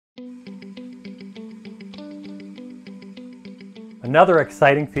Another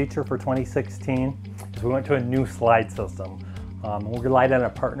exciting feature for 2016 is we went to a new slide system. We relied on a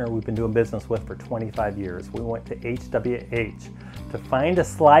partner we've been doing business with for 25 years. We went to HWH to find a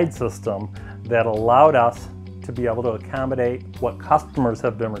slide system that allowed us to be able to accommodate what customers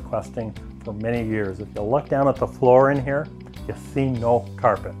have been requesting for many years. If you look down at the floor in here, you see no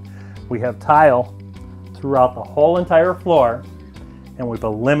carpet. We have tile throughout the whole entire floor, and we've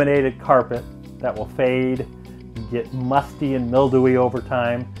eliminated carpet that will fade, get musty and mildewy over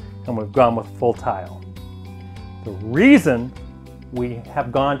time, and we've gone with full tile. The reason we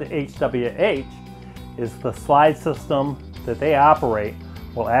have gone to HWH is the slide system that they operate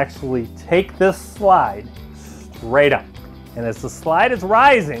will actually take this slide straight up. And as the slide is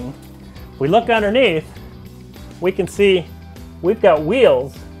rising, we look underneath, we can see we've got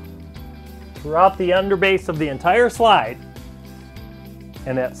wheels throughout the underbase of the entire slide,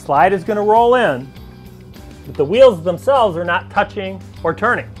 and that slide is going to roll in, but the wheels themselves are not touching or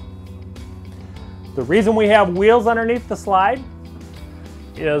turning. The reason we have wheels underneath the slide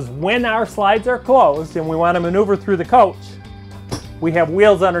is when our slides are closed and we want to maneuver through the coach, we have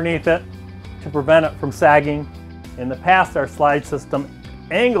wheels underneath it to prevent it from sagging. In the past, our slide system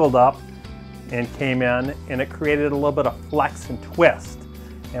angled up and came in, and it created a little bit of flex and twist.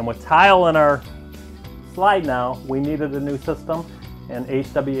 And with tile in our slide now, we needed a new system, and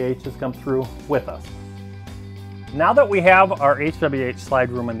HWH has come through with us. Now that we have our HWH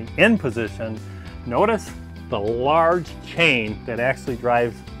slide room in the in position, notice the large chain that actually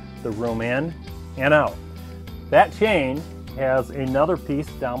drives the room in and out. That chain has another piece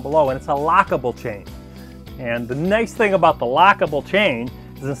down below, and it's a lockable chain. And the nice thing about the lockable chain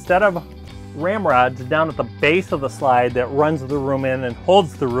is instead of ramrods down at the base of the slide that runs the room in and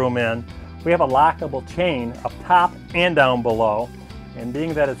holds the room in, we have a lockable chain up top and down below. And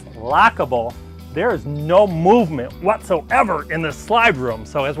being that it's lockable, there is no movement whatsoever in this slide room.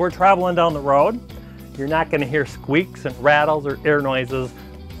 So as we're traveling down the road, you're not going to hear squeaks and rattles or air noises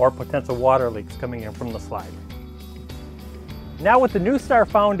or potential water leaks coming in from the slide. Now with the Newmar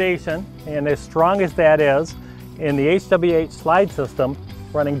foundation, and as strong as that is, in the HWH slide system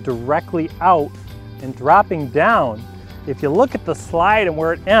running directly out and dropping down, if you look at the slide and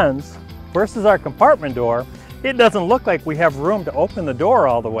where it ends versus our compartment door, it doesn't look like we have room to open the door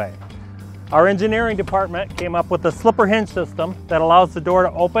all the way. Our engineering department came up with a slipper hinge system that allows the door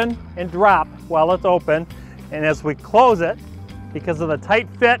to open and drop while it's open, and as we close it, because of the tight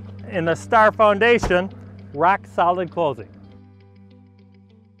fit in the star foundation, rock solid closing.